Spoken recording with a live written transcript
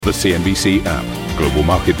The CNBC app. Global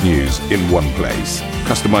market news in one place.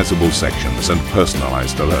 Customizable sections and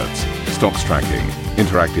personalized alerts. Stocks tracking,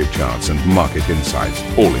 interactive charts and market insights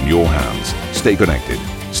all in your hands. Stay connected.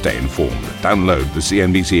 Stay informed. Download the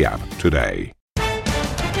CNBC app today.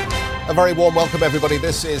 A very warm welcome, everybody.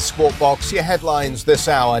 This is Squawk Box. Your headlines this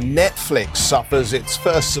hour. Netflix suffers its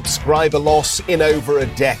first subscriber loss in over a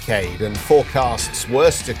decade and forecasts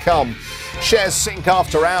worse to come. Shares sink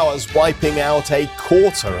after hours, wiping out a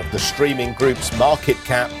quarter of the streaming group's market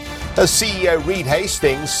cap. As CEO Reed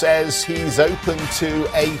Hastings says he's open to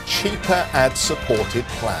a cheaper ad-supported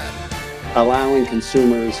plan. Allowing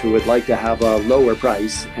consumers who would like to have a lower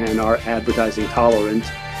price and are advertising tolerant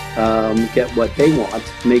get what they want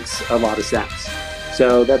makes a lot of sense.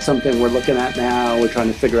 So that's something we're looking at now. We're trying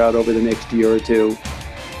to figure out over the next year or two.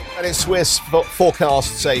 Credit Suisse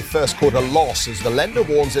forecasts a first quarter loss as the lender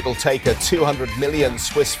warns it'll take a 200 million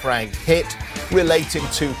Swiss franc hit relating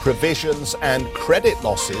to provisions and credit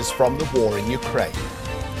losses from the war in Ukraine.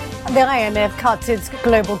 The IMF cuts its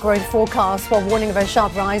global growth forecast while warning of a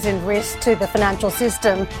sharp rise in risk to the financial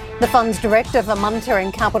system. The fund's director for monetary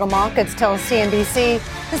and capital markets tells CNBC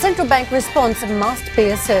the central bank response must be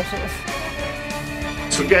assertive.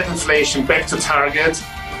 To get inflation back to target,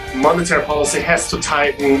 monetary policy has to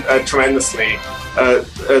tighten tremendously.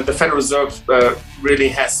 The Federal Reserve really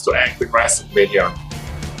has to act aggressively here.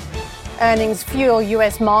 Earnings fuel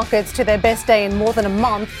US markets to their best day in more than a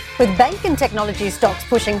month, with bank and technology stocks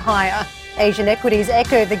pushing higher. Asian equities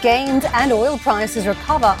echo the gains and oil prices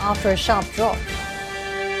recover after a sharp drop.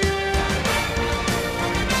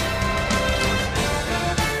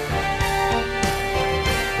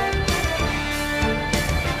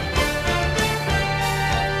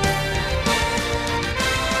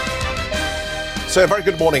 So, a very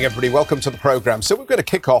good morning, everybody. Welcome to the program. So, we're going to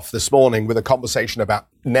kick off this morning with a conversation about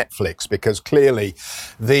Netflix, because clearly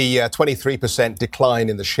the 23% decline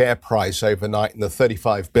in the share price overnight and the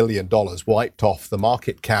 $35 billion wiped off the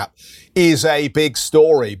market cap is a big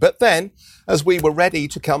story. But then, as we were ready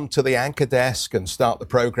to come to the anchor desk and start the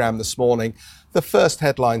program this morning, the first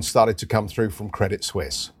headline started to come through from Credit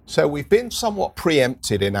Suisse. So we've been somewhat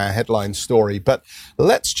preempted in our headline story, but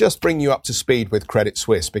let's just bring you up to speed with Credit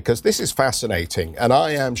Suisse, because this is fascinating. And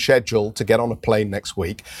I am scheduled to get on a plane next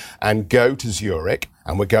week and go to Zurich,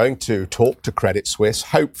 and we're going to talk to Credit Suisse.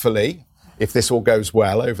 Hopefully, if this all goes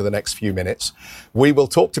well over the next few minutes, we will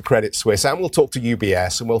talk to Credit Suisse and we'll talk to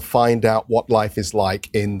UBS, and we'll find out what life is like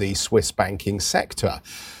in the Swiss banking sector.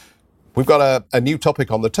 We've got a new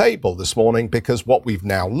topic on the table this morning, because what we've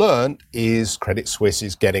now learned is Credit Suisse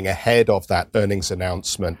is getting ahead of that earnings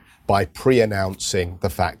announcement by pre-announcing the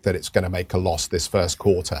fact that it's going to make a loss this first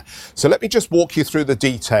quarter. So let me just walk you through the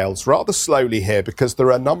details rather slowly here, because there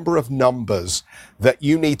are a number of numbers that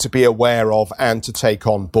you need to be aware of and to take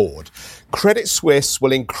on board. Credit Suisse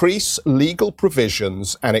will increase legal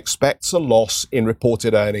provisions and expects a loss in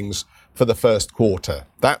reported earnings for the first quarter.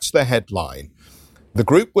 That's the headline. The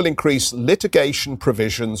group will increase litigation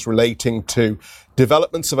provisions relating to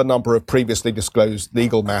developments of a number of previously disclosed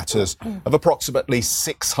legal matters of approximately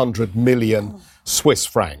 600 million Swiss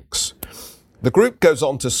francs. The group goes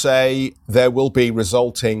on to say there will be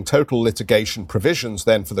resulting total litigation provisions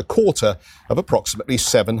then for the quarter of approximately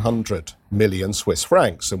 700 million Swiss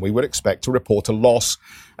francs, and we would expect to report a loss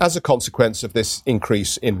as a consequence of this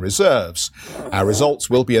increase in reserves. Our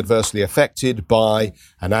results will be adversely affected by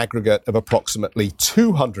an aggregate of approximately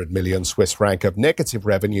 200 million Swiss franc of negative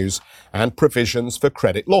revenues and provisions for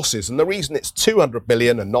credit losses. And the reason it's 200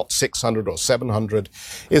 million and not 600 or 700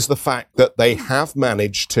 is the fact that they have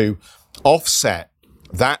managed to offset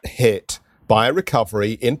that hit by a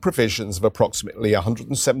recovery in provisions of approximately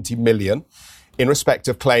 170 million in respect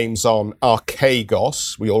of claims on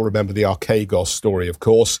Archegos. We all remember the Archegos story, of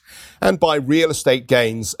course, and by real estate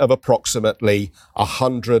gains of approximately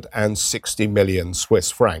 160 million Swiss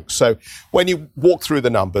francs. So when you walk through the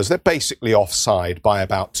numbers, they're basically offside by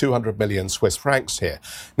about 200 million Swiss francs here.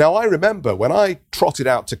 Now, I remember when I trotted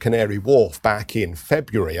out to Canary Wharf back in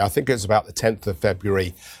February, I think it was about the 10th of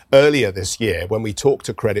February earlier this year, when we talked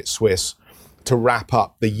to Credit Suisse to wrap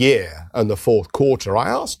up the year and the fourth quarter, I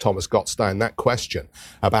asked Thomas Gottstein that question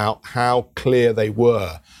about how clear they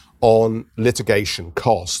were on litigation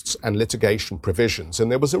costs and litigation provisions.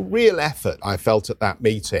 And there was a real effort, I felt, at that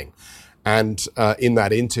meeting and in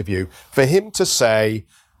that interview for him to say,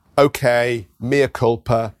 okay, mea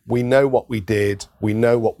culpa, we know what we did, we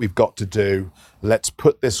know what we've got to do, let's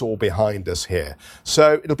put this all behind us here.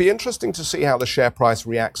 So it'll be interesting to see how the share price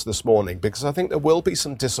reacts this morning, because I think there will be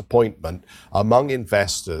some disappointment among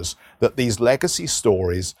investors that these legacy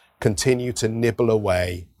stories continue to nibble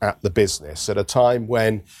away at the business at a time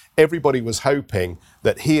when everybody was hoping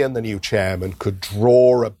that he and the new chairman could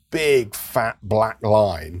draw a big fat black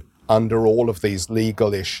line under all of these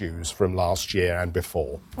legal issues from last year and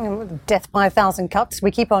before. Death by 1,000 cuts.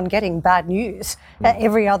 We keep on getting bad news.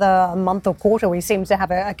 Every other month or quarter, we seem to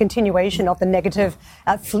have a continuation of the negative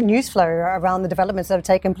news flow around the developments that have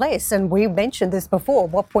taken place. And we mentioned this before.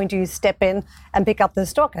 What point do you step in and pick up the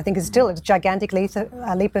stock? I think it's still a gigantic leap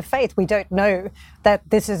of faith. We don't know that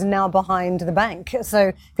this is now behind the bank. So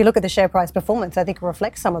if you look at the share price performance, I think it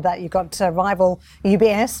reflects some of that. You've got rival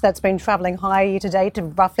UBS that's been travelling high year to date to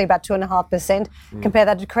roughly about 2.5%. Compare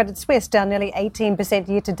that to Credit Suisse, down nearly 18%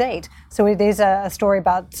 year to date. So it is a story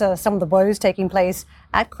about some of the woes taking place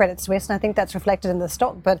at Credit Suisse, and I think that's reflected in the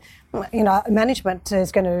stock. But, management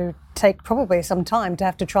is going to take probably some time to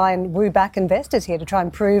have to try and woo back investors here to try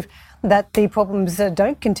and prove that the problems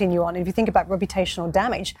don't continue on. If you think about reputational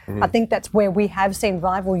damage, I think that's where we have seen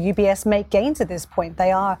rival UBS make gains at this point.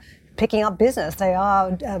 They are picking up business. They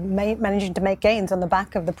are managing to make gains on the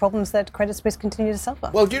back of the problems that Credit Suisse continue to suffer.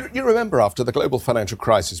 Well, you remember after the global financial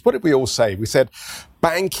crisis, what did we all say? We said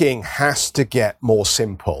banking has to get more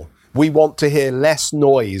simple. We want to hear less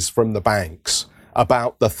noise from the banks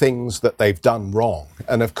about the things that they've done wrong.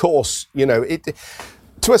 And of course,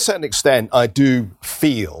 to a certain extent, I do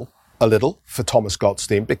feel a little for Thomas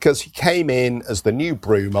Gottstein because he came in as the new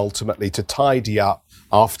broom ultimately to tidy up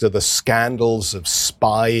after the scandals of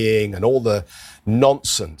spying and all the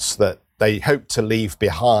nonsense that they hoped to leave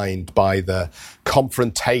behind by the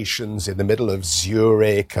confrontations in the middle of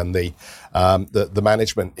Zurich and the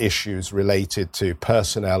management issues related to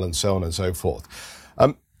personnel and so on and so forth.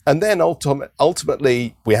 And then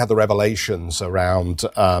ultimately, we had the revelations around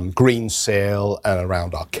Greensill and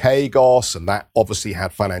around Archegos, and that obviously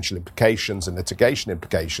had financial implications and litigation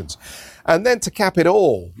implications. And then to cap it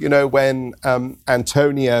all, when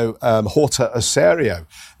Antonio Horta Osorio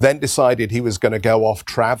then decided he was going to go off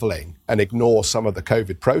traveling and ignore some of the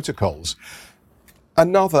COVID protocols,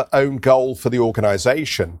 another own goal for the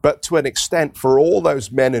organization, but to an extent for all those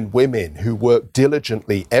men and women who work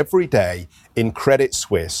diligently every day in Credit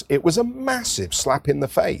Suisse, it was a massive slap in the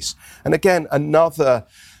face. And again, another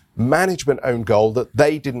management own goal that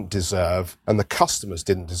they didn't deserve and the customers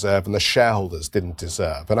didn't deserve and the shareholders didn't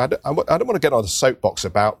deserve. And I don't want to get on a soapbox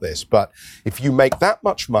about this, but if you make that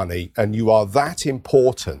much money and you are that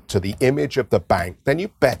important to the image of the bank, then you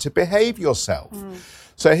better behave yourself.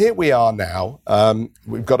 So here we are now.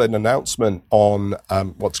 We've got an announcement on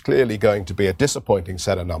what's clearly going to be a disappointing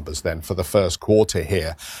set of numbers then for the first quarter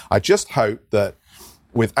here. I just hope that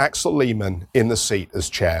with Axel Lehmann in the seat as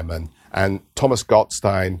chairman and Thomas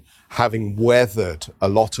Gottstein having weathered a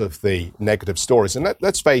lot of the negative stories, and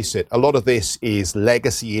let's face it, a lot of this is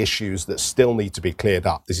legacy issues that still need to be cleared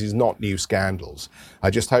up. This is not new scandals. I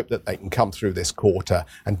just hope that they can come through this quarter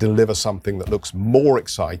and deliver something that looks more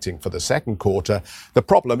exciting for the second quarter. The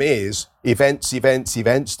problem is events,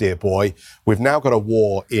 dear boy. We've now got a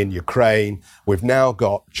war in Ukraine. We've now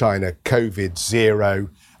got China COVID zero,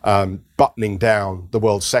 buttoning down the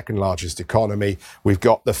world's second largest economy. We've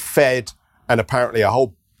got the Fed and apparently a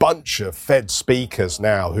whole bunch of Fed speakers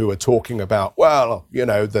now who are talking about,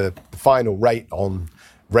 the final rate on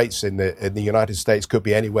rates in the United States could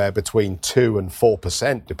be anywhere between 2% and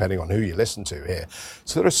 4%, depending on who you listen to here.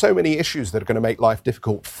 So there are so many issues that are going to make life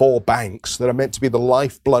difficult for banks that are meant to be the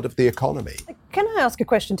lifeblood of the economy. Can I ask a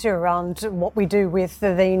question too around what we do with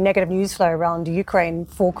the negative news flow around Ukraine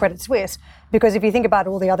for Credit Suisse? Because if you think about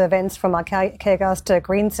all the other events from Archegos to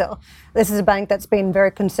Greensill, this is a bank that's been very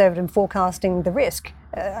conservative in forecasting the risk.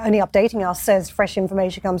 Only updating us as fresh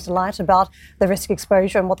information comes to light about the risk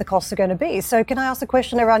exposure and what the costs are going to be. So can I ask a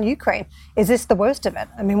question around Ukraine? Is this the worst of it?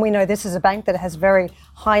 I mean, we know this is a bank that has very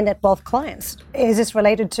high net wealth clients. Is this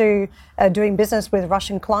related to doing business with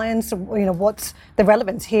Russian clients? What's the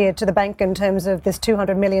relevance here to the bank in terms of this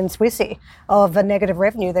 200 million Swissy of negative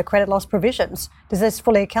revenue, the credit loss provisions? Does this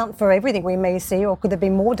fully account for everything we may see, or could there be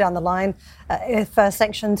more down the line if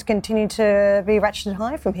sanctions continue to be ratcheted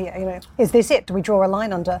high from here? Is this it? Do we draw a line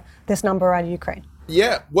under this number around Ukraine?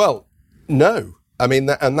 Yeah, well, no. I mean,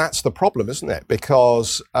 and that's the problem, isn't it?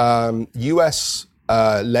 Because US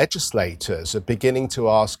legislators are beginning to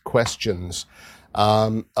ask questions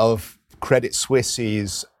of Credit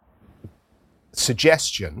Suisse's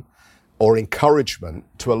suggestion or encouragement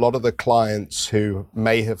to a lot of the clients who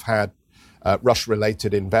may have had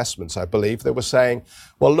Russia-related investments. I believe they were saying,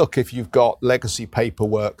 well, look, if you've got legacy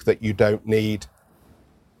paperwork that you don't need,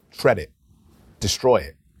 shred it, destroy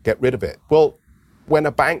it, get rid of it. Well, when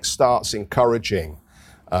a bank starts encouraging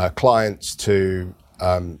clients to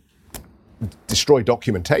destroy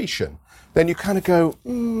documentation, then you kind of go,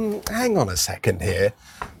 hang on a second here.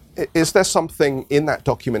 Is there something in that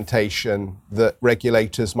documentation that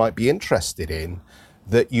regulators might be interested in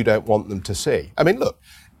that you don't want them to see? I mean, look,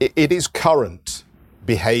 it is current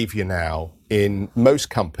behavior now in most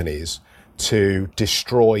companies to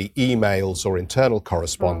destroy emails or internal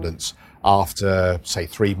correspondence after, say,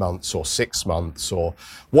 3 months or 6 months or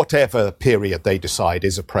whatever period they decide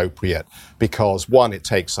is appropriate, because one, it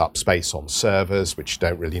takes up space on servers, which you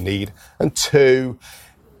don't really need, and two,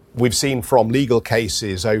 we've seen from legal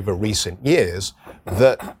cases over recent years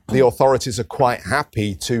that the authorities are quite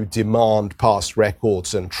happy to demand past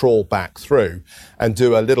records and trawl back through and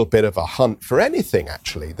do a little bit of a hunt for anything,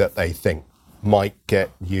 actually, that they think might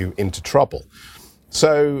get you into trouble.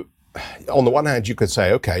 So on the one hand, you could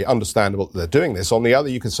say, okay, understandable that they're doing this. On the other,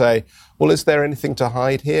 you could say, well, is there anything to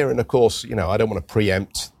hide here? And of course, I don't want to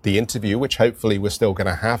preempt the interview, which hopefully we're still going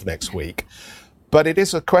to have next week. But it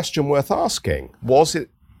is a question worth asking. Was it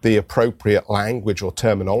the appropriate language or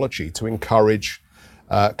terminology to encourage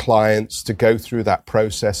clients to go through that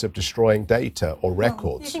process of destroying data or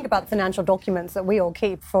records? You think about financial documents that we all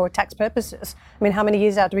keep for tax purposes. I mean, how many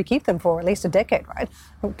years out do we keep them for? At least a decade, right?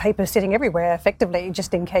 Paper sitting everywhere, effectively,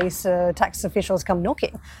 just in case tax officials come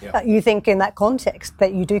knocking. Yeah. You think in that context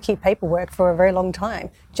that you do keep paperwork for a very long time,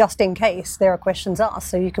 just in case there are questions asked,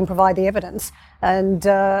 so you can provide the evidence and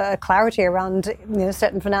clarity around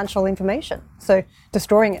certain financial information. So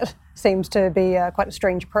destroying it seems to be quite a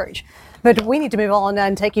strange approach. But we need to move on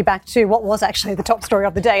and take you back to what was actually the top story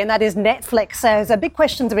of the day, and that is Netflix. As big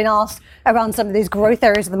questions have been asked around some of these growth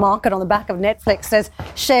areas of the market on the back of Netflix, as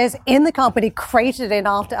shares in the company cratered in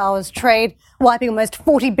after-hours trade, wiping almost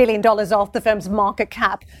 $40 billion off the firm's market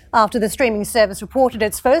cap after the streaming service reported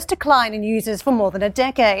its first decline in users for more than a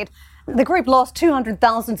decade. The group lost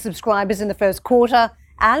 200,000 subscribers in the first quarter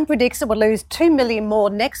and predicts it will lose 2 million more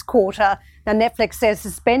next quarter. Now, Netflix says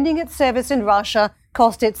suspending its service in Russia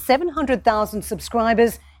cost it 700,000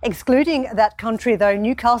 subscribers. Excluding that country, though,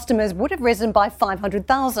 new customers would have risen by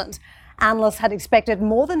 500,000. Analysts had expected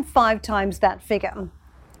more than 5 times that figure.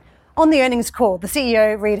 On the earnings call, the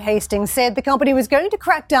CEO, Reed Hastings, said the company was going to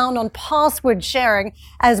crack down on password sharing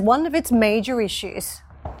as one of its major issues.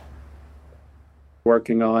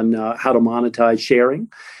 Working on how to monetize sharing.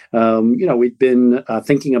 We've been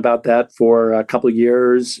thinking about that for a couple of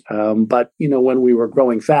years, but when we were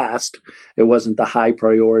growing fast, it wasn't the high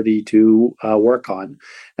priority to work on.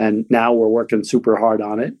 And now we're working super hard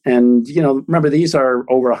on it. And, remember, these are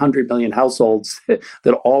over 100 million households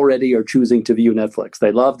that already are choosing to view Netflix.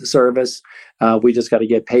 They love the service. We just got to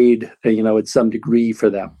get paid, at some degree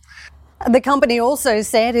for them. The company also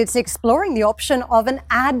said it's exploring the option of an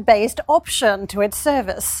ad-based option to its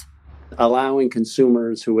service. Allowing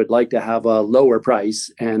consumers who would like to have a lower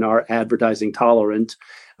price and are advertising tolerant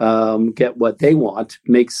get what they want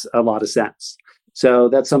makes a lot of sense. So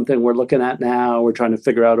that's something we're looking at now. We're trying to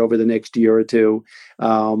figure out over the next year or two.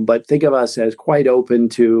 But think of us as quite open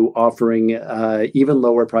to offering even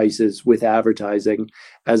lower prices with advertising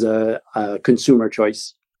as a consumer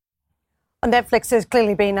choice. Netflix has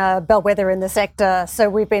clearly been a bellwether in the sector, so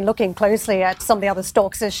we've been looking closely at some of the other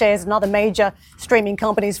stocks as shares and other major streaming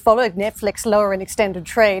companies followed Netflix lower in extended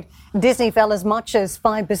trade. Disney fell as much as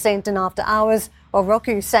 5% in after hours, while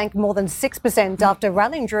Roku sank more than 6% after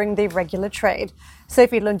rallying during the regular trade.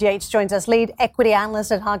 Sophie Lund-Yates joins us, lead equity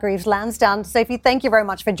analyst at Hargreaves Lansdown. Sophie, thank you very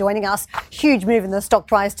much for joining us. Huge move in the stock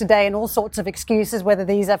price today and all sorts of excuses, whether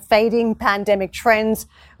these are fading pandemic trends,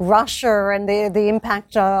 Russia and the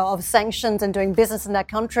impact of sanctions and doing business in that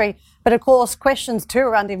country. But of course, questions too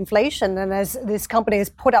around inflation. And as this company has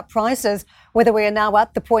put up prices, whether we are now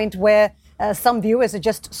at the point where some viewers are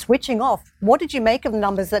just switching off. What did you make of the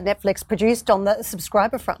numbers that Netflix produced on the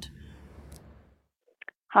subscriber front?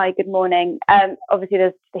 Hi, good morning. Obviously,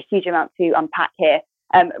 there's a huge amount to unpack here.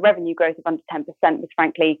 Revenue growth of under 10% was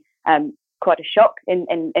frankly quite a shock in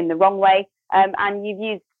the wrong way. And you've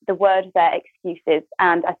used the word there, excuses.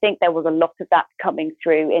 And I think there was a lot of that coming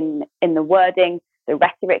through in the wording, the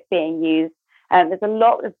rhetoric being used. There's a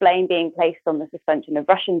lot of blame being placed on the suspension of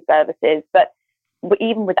Russian services. But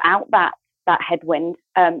even without that headwind,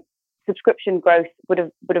 subscription growth would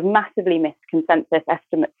have massively missed consensus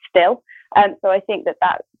estimates still. So I think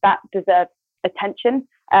that deserves attention.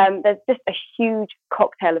 There's just a huge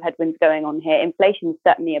cocktail of headwinds going on here. Inflation is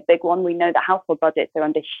certainly a big one. We know that household budgets are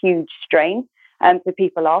under huge strain, so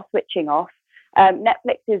people are switching off.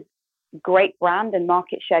 Netflix's great brand and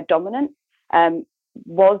market share dominance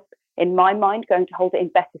was, in my mind, going to hold it in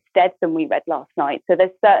better stead than we read last night. So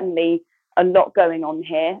there's certainly a lot going on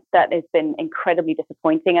here that has been incredibly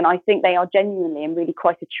disappointing. And I think they are genuinely in really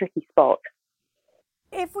quite a tricky spot.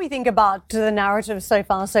 If we think about the narrative so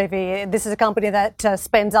far, Sophie, this is a company that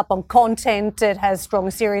spends up on content. It has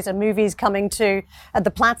strong series of movies coming to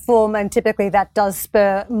the platform, and typically that does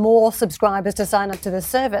spur more subscribers to sign up to the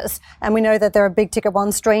service. And we know that there are big ticket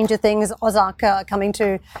ones, Stranger Things, Ozark coming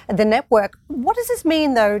to the network. What does this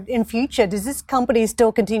mean, though, in future? Does this company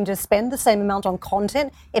still continue to spend the same amount on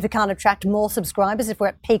content if it can't attract more subscribers, if we're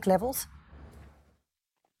at peak levels?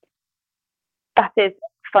 That is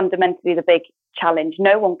fundamentally the big challenge.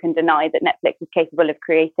 No one can deny that Netflix is capable of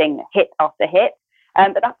creating hit after hit,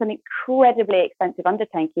 but that's an incredibly expensive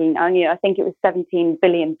undertaking. I think it was $17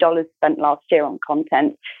 billion spent last year on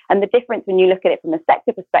content. And the difference when you look at it from a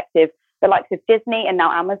sector perspective, the likes of Disney and now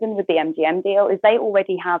Amazon with the MGM deal, is they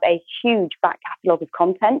already have a huge back catalogue of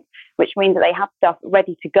content, which means that they have stuff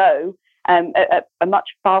ready to go at a much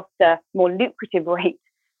faster, more lucrative rate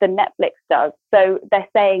than Netflix does. So they're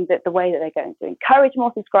saying that the way that they're going to encourage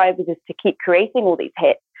more subscribers is to keep creating all these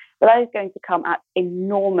hits, but that is going to come at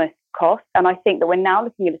enormous cost. And I think that we're now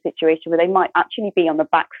looking at a situation where they might actually be on the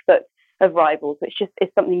back foot of rivals, which just is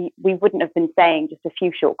something we wouldn't have been saying just a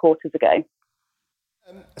few short quarters ago.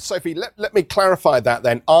 Sophie, let me clarify that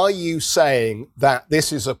then. Are you saying that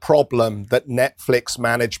this is a problem that Netflix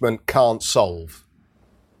management can't solve?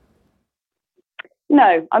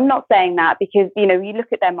 No, I'm not saying that, because, you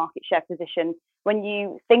look at their market share position. When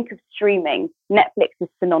you think of streaming, Netflix is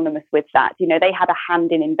synonymous with that. They had a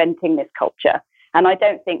hand in inventing this culture. And I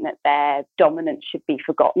don't think that their dominance should be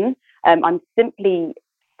forgotten. I'm simply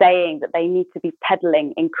saying that they need to be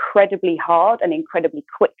pedaling incredibly hard and incredibly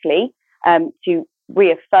quickly to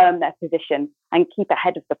reaffirm their position and keep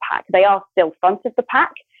ahead of the pack. They are still front of the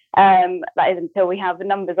pack. That is until we have the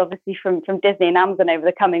numbers, obviously, from Disney and Amazon over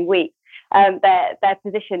the coming weeks. Their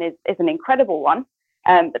position is an incredible one,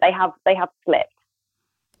 but they have slipped.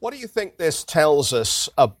 What do you think this tells us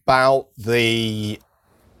about the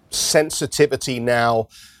sensitivity now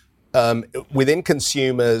within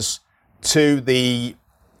consumers to the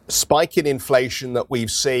spike in inflation that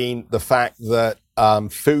we've seen, the fact that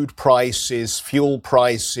food prices, fuel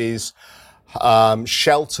prices,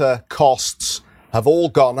 shelter costs have all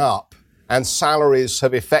gone up, and salaries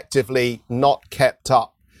have effectively not kept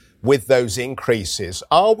up with those increases?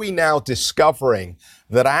 Are we now discovering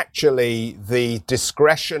that actually the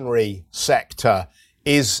discretionary sector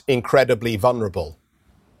is incredibly vulnerable?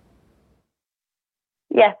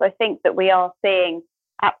 Yes, I think that we are seeing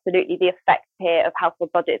absolutely the effects here of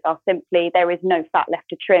household budgets are simply there is no fat left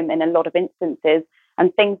to trim in a lot of instances.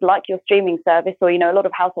 And things like your streaming service, or, a lot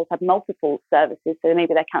of households have multiple services, so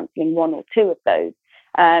maybe they're cancelling one or two of those.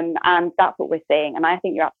 And that's what we're seeing. And I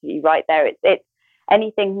think you're absolutely right there. It's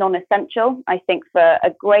anything non-essential. I think for a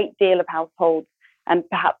great deal of households, and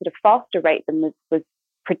perhaps at a faster rate than was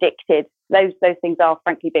predicted, those things are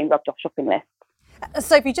frankly being rubbed off shopping lists.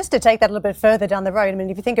 Sophie, just to take that a little bit further down the road,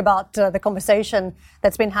 if you think about the conversation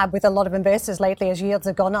that's been had with a lot of investors lately as yields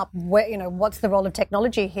have gone up, what's the role of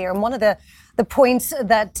technology here? And one of the points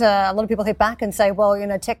that a lot of people hit back and say, well,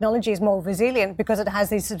 technology is more resilient because it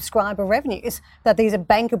has these subscriber revenues, that these are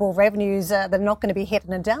bankable revenues that are not going to be hit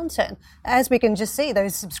in a downturn. As we can just see,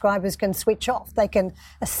 those subscribers can switch off. They can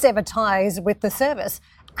sever ties with the service.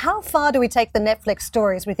 How far do we take the Netflix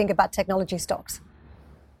story as we think about technology stocks?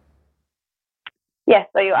 Yes,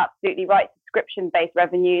 so you're absolutely right. Subscription-based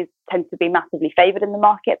revenues tend to be massively favoured in the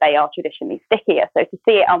market. They are traditionally stickier. So to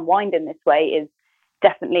see it unwind in this way is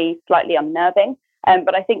definitely slightly unnerving.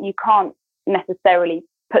 But I think you can't necessarily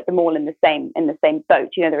put them all in the same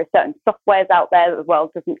boat. There are certain softwares out there that the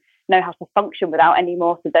world doesn't know how to function without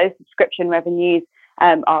anymore. So those subscription revenues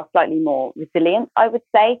are slightly more resilient, I would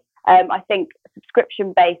say. I think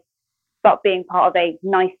subscription-based, but being part of a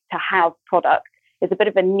nice-to-have product, is a bit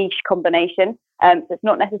of a niche combination. So it's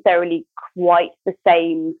not necessarily quite the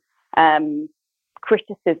same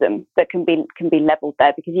criticism that can be levelled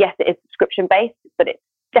there, because yes, it is subscription based, but it's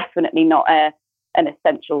definitely not an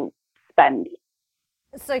essential spend.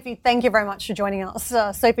 Sophie, thank you very much for joining us.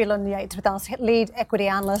 Sophie Lund-Yates with us, lead equity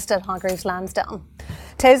analyst at Hargreaves Lansdown.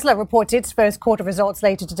 Tesla reports its first quarter results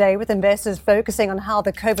later today, with investors focusing on how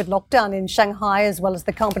the COVID lockdown in Shanghai, as well as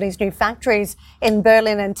the company's new factories in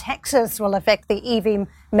Berlin and Texas, will affect the EV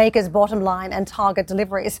maker's bottom line and target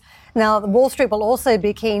deliveries. Now, Wall Street will also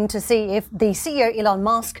be keen to see if the CEO Elon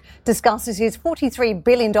Musk discusses his $43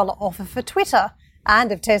 billion offer for Twitter,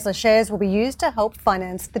 and if Tesla shares will be used to help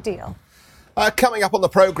finance the deal. Coming up on the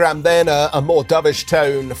programme then, a more dovish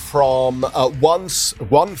tone from one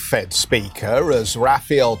Fed speaker as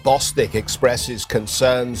Raphael Bostic expresses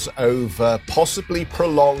concerns over possibly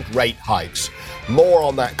prolonged rate hikes. More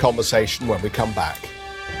on that conversation when we come back.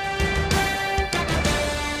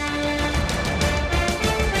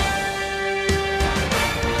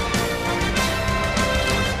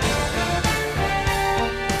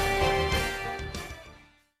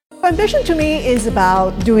 Ambition to me is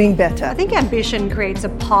about doing better. I think ambition creates a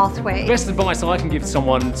pathway. The best advice I can give to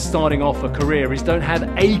someone starting off a career is don't have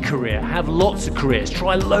a career, have lots of careers,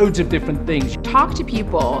 try loads of different things. Talk to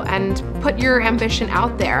people and put your ambition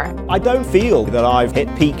out there. I don't feel that I've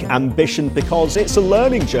hit peak ambition because it's a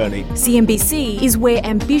learning journey. CNBC is where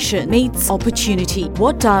ambition meets opportunity.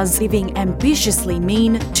 What does living ambitiously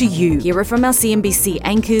mean to you? Hear it from our CNBC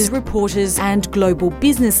anchors, reporters and global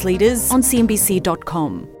business leaders on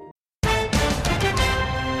CNBC.com.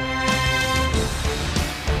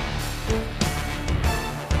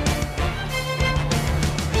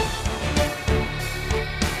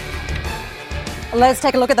 Let's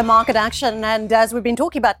take a look at the market action. And as we've been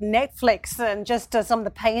talking about Netflix and just some of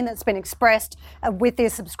the pain that's been expressed with their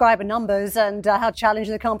subscriber numbers and how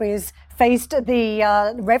challenging the company has faced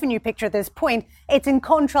the revenue picture at this point, it's in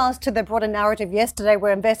contrast to the broader narrative yesterday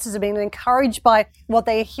where investors have been encouraged by what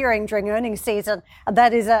they're hearing during earnings season.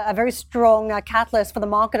 That is a very strong catalyst for the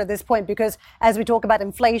market at this point because as we talk about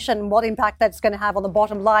inflation, what impact that's going to have on the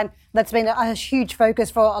bottom line, that's been a huge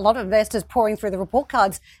focus for a lot of investors pouring through the report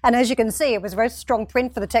cards. And as you can see, it was a very strong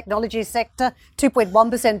print for the technology sector,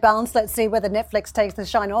 2.1% bounce. Let's see whether Netflix takes the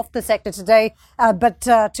shine off the sector today. But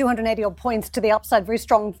 280 odd points to the upside, very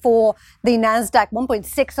strong for the Nasdaq,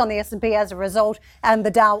 1.6 on the S&P as a result, and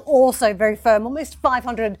the Dow also very firm, almost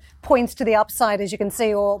 500 points to the upside, as you can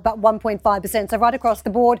see, or about 1.5%. So right across the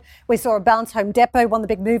board, we saw a bounce. Home Depot, one of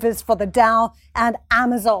the big movers for the Dow, and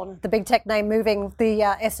Amazon, the big tech name, moving the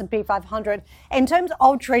S&P 500. In terms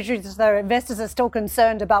of treasuries, though, investors are still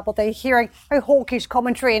concerned about what they're hearing, very hawkish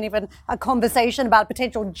commentary and even a conversation about a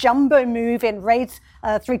potential jumbo move in rates,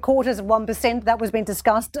 0.75%. That was being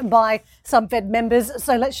discussed by some Fed members.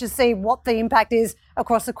 So let's just see what the impact is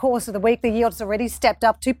across the course of the week. The yield's already stepped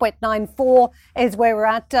up. 2.94 is where we're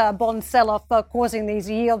at. Bond sell-off causing these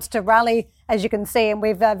yields to rally, as you can see, and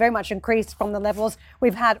we've very much increased from the levels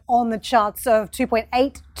we've had on the charts of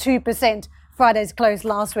 2.82% Friday's close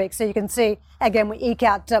last week. So you can see, again, we eke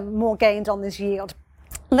out more gains on this yield.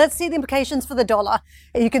 Let's see the implications for the dollar.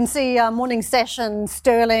 You can see morning session,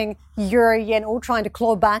 sterling, euro, yen, all trying to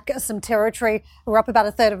claw back some territory. We're up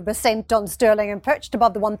about 0.33% on sterling and perched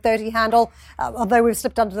above the 130 handle, although we've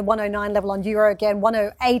slipped under the 109 level on euro again,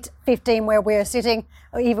 108.15 where we're sitting,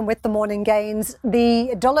 even with the morning gains.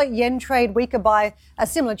 The dollar yen trade weaker by a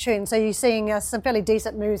similar tune, so you're seeing some fairly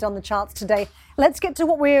decent moves on the charts today. Let's get to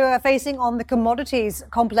what we're facing on the commodities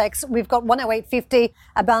complex. We've got 108.50,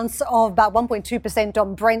 a bounce of about 1.2%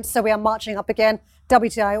 on Brent, so we are marching up again.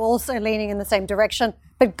 WTI also leaning in the same direction,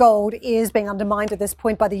 but gold is being undermined at this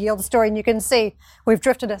point by the yield story, and you can see we've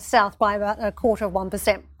drifted south by about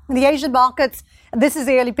 0.25%. In the Asian markets, this is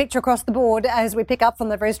the early picture across the board as we pick up from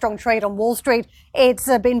the very strong trade on Wall Street. It's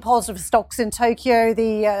been positive stocks in Tokyo.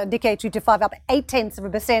 The Nikkei 225 up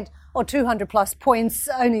 0.8% or 200 plus points.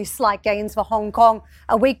 Only slight gains for Hong Kong.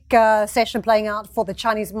 A weak session playing out for the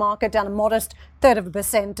Chinese market, down a modest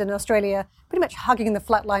 0.3%. In Australia, pretty much hugging the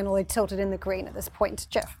flat line, although tilted in the green at this point.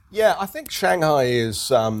 Jeff? Yeah, I think Shanghai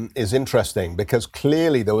is interesting because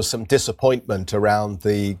clearly there was some disappointment around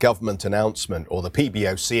the government announcement, or the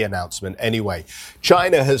PBOC announcement anyway.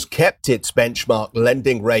 China has kept its benchmark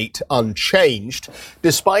lending rate unchanged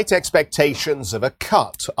despite expectations of a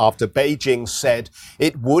cut after Beijing said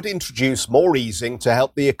it would introduce more easing to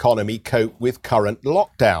help the economy cope with current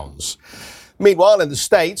lockdowns. Meanwhile, in the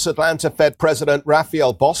States, Atlanta Fed President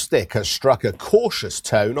Raphael Bostic has struck a cautious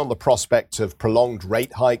tone on the prospect of prolonged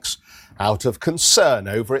rate hikes out of concern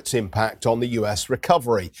over its impact on the U.S.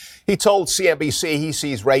 recovery. He told CNBC he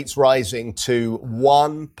sees rates rising to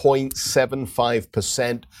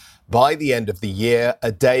 1.75% by the end of the year,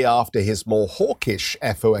 a day after his more hawkish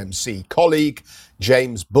FOMC colleague,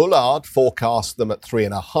 James Bullard, forecast them at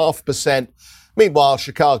 3.5%. Meanwhile,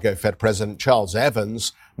 Chicago Fed President Charles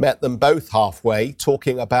Evans met them both halfway,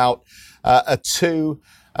 talking about a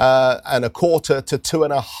 2.25% to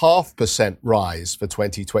 2.5% rise for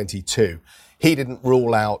 2022. He didn't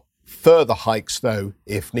rule out further hikes, though,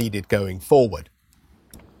 if needed going forward.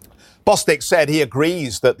 Bostic said he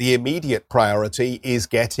agrees that the immediate priority is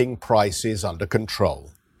getting prices under control.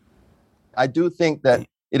 I do think that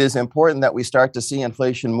it is important that we start to see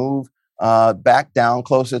inflation move back down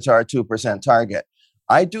closer to our 2% target.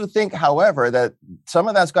 I do think, however, that some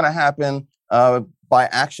of that's going to happen by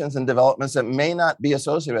actions and developments that may not be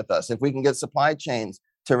associated with us. If we can get supply chains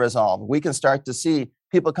to resolve, we can start to see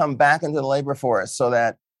people come back into the labor force so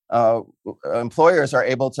that employers are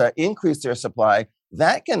able to increase their supply.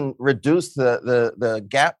 That can reduce the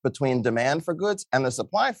gap between demand for goods and the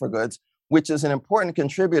supply for goods, which is an important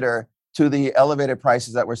contributor to the elevated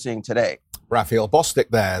prices that we're seeing today. Raphael Bostic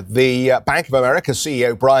there. The Bank of America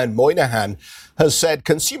CEO Brian Moynihan has said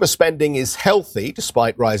consumer spending is healthy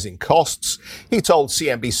despite rising costs. He told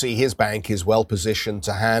CNBC his bank is well positioned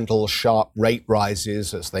to handle sharp rate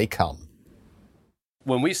rises as they come.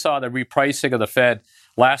 When we saw the repricing of the Fed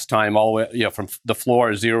last time, all the way, from the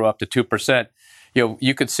floor 0 up to 2%,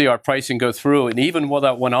 you could see our pricing go through. And even while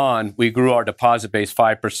that went on, we grew our deposit base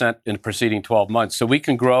 5% in the preceding 12 months. So we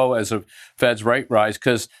can grow as the Fed's rate rise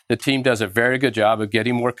because the team does a very good job of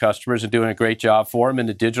getting more customers and doing a great job for them in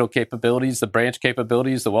the digital capabilities, the branch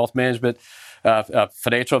capabilities, the wealth management,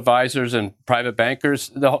 financial advisors and private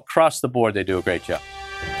bankers. Across the board, they do a great job.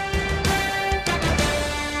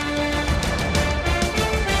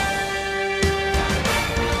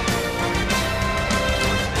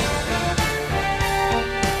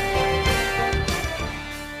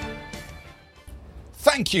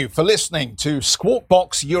 Thank you for listening to Squawk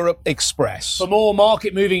Box Europe Express. For more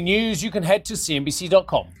market-moving news, you can head to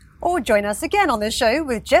CNBC.com. Or join us again on the show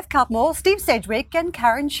with Jeff Cutmore, Steve Sedgwick and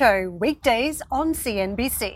Karen Cho, weekdays on CNBC.